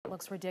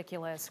looks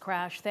ridiculous.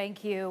 Crash,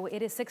 thank you.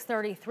 It is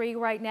 6:33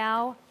 right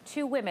now.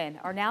 Two women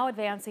are now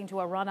advancing to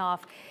a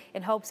runoff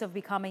in hopes of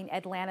becoming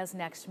Atlanta's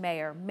next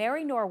mayor.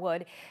 Mary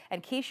Norwood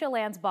and Keisha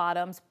Lance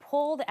Bottoms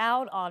pulled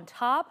out on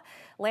top.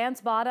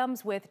 Lance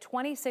Bottoms with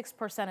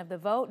 26% of the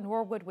vote,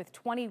 Norwood with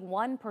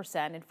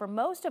 21%. And for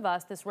most of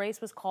us, this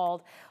race was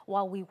called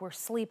while we were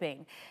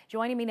sleeping.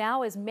 Joining me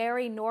now is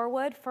Mary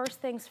Norwood.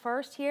 First things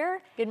first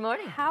here. Good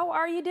morning. How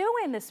are you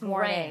doing this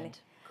morning?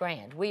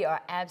 Grand. We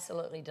are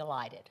absolutely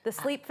delighted. The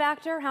sleep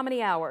factor, how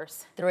many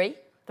hours? 3.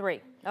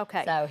 3.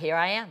 Okay. So here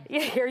I am.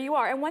 Yeah, here you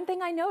are. And one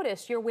thing I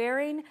noticed, you're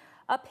wearing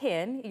a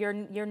pin,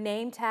 your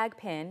name tag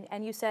pin,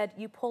 and you said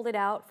you pulled it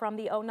out from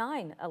the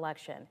 '09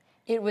 election.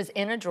 It was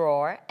in a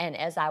drawer, and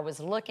as I was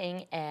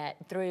looking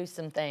through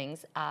some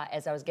things,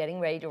 as I was getting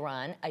ready to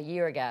run a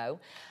year ago,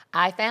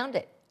 I found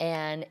it.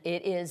 And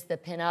it is the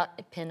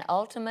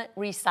penultimate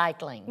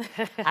recycling.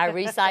 I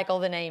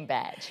recycle the name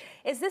badge.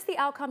 Is this the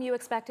outcome you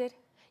expected?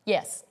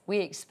 Yes, we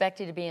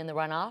expected to be in the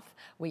runoff.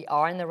 We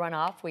are in the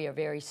runoff. We are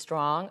very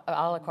strong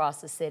all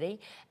across the city.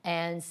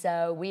 And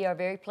so we are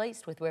very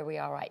pleased with where we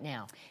are right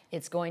now.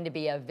 It's going to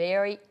be a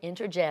very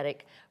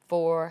energetic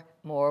 4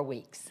 more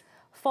weeks.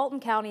 Fulton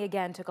County,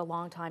 again, took a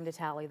long time to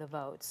tally the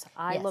votes.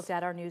 I Yes. looked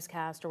at our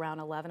newscast around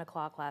 11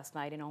 o'clock last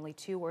night, and only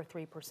 2 or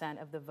 3%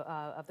 of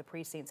the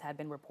precincts had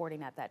been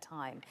reporting at that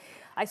time.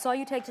 I saw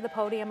you take to the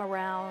podium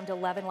around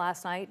 11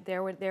 last night.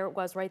 There it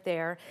was right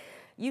there.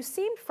 You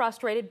seemed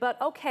frustrated, but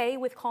okay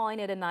with calling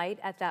it a night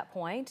at that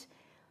point.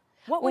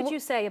 What would you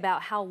say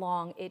about how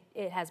long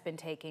it has been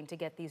taking to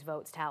get these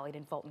votes tallied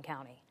in Fulton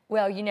County?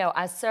 Well, you know,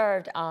 I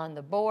served on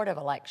the Board of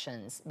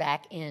Elections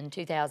back in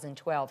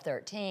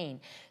 2012-13,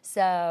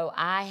 so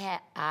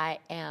I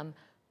am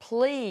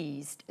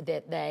pleased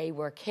that they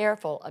were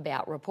careful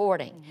about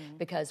reporting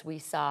because we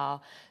saw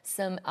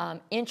some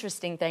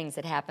interesting things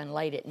that happened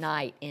late at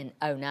night in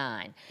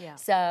 '09. Yeah.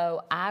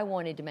 So I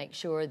wanted to make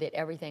sure that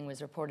everything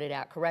was reported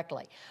out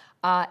correctly.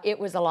 It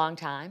was a long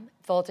time.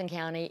 Fulton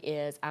County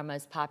is our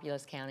most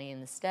populous county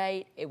in the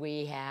state.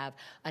 We have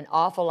an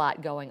awful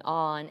lot going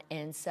on,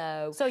 and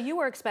so... So you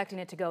were expecting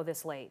it to go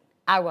this late?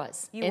 I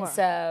was. You were.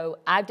 So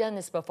I've done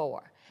this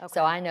before. Okay.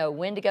 So I know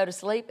when to go to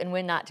sleep and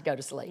when not to go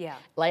to sleep. Yeah.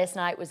 Last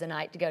night was a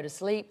night to go to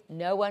sleep.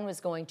 No one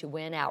was going to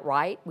win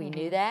outright. We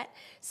knew that.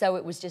 So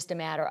it was just a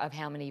matter of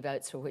how many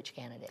votes for which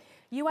candidate.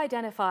 You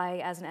identify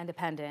as an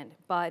independent,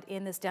 but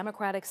in this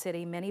Democratic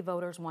city, many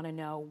voters want to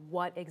know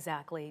what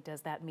exactly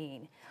does that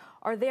mean.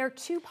 Are there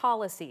 2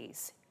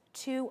 policies,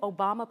 2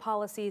 Obama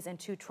policies and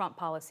 2 Trump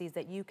policies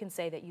that you can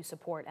say that you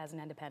support as an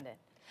independent?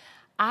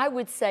 I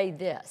would say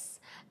this,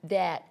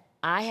 that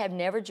I have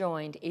never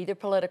joined either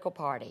political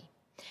party.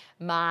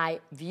 My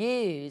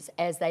views,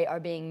 as they are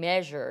being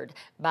measured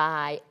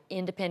by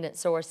independent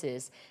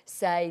sources,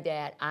 say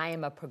that I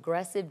am a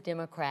progressive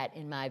Democrat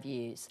in my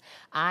views.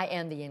 I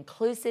am the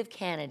inclusive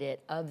candidate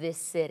of this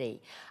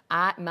city.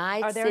 Are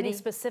there any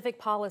specific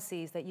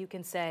policies that you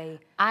can say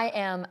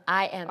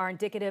are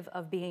indicative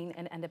of being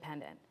an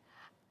independent?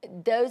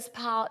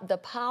 The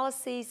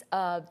policies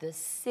of the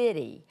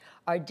city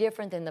are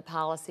different than the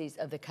policies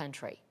of the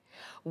country.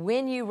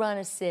 When you run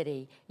a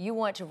city, you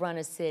want to run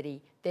a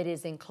city that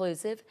is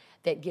inclusive,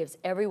 that gives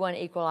everyone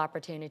equal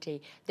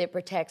opportunity, that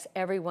protects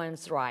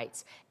everyone's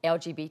rights,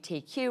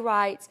 LGBTQ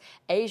rights,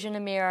 Asian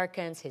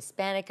Americans,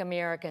 Hispanic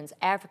Americans,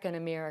 African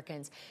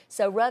Americans.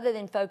 So rather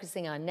than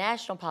focusing on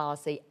national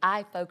policy,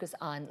 I focus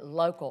on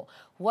local.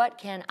 What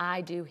can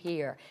I do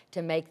here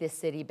to make this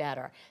city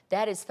better?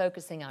 That is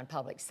focusing on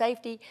public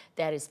safety,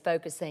 that is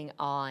focusing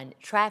on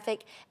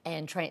traffic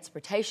and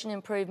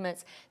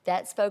improvements,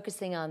 that's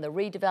focusing on the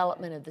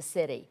redevelopment of the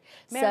city.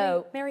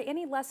 Mary,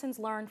 any lessons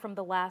learned from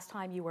the last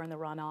time you were in the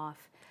runoff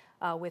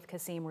with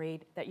Kasim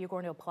Reed that you're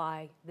going to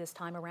apply this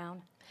time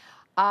around?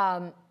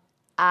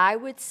 I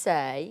would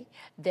say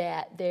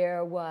that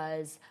there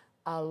was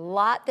a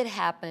lot that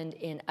happened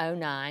in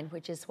 '09,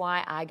 which is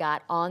why I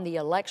got on the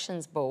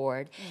elections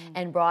board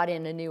and brought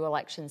in a new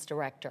elections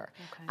director.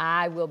 Okay.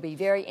 I will be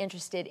very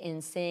interested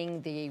in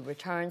seeing the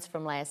returns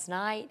from last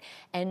night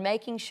and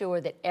making sure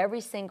that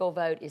every single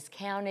vote is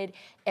counted,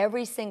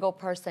 every single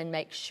person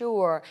makes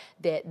sure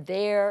that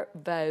their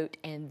vote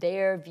and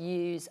their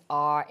views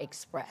are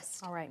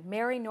expressed. All right,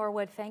 Mary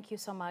Norwood, thank you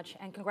so much,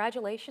 and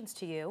congratulations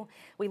to you.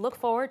 We look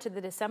forward to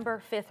the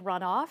December 5th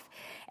runoff.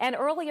 And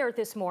earlier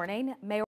this morning, Mayor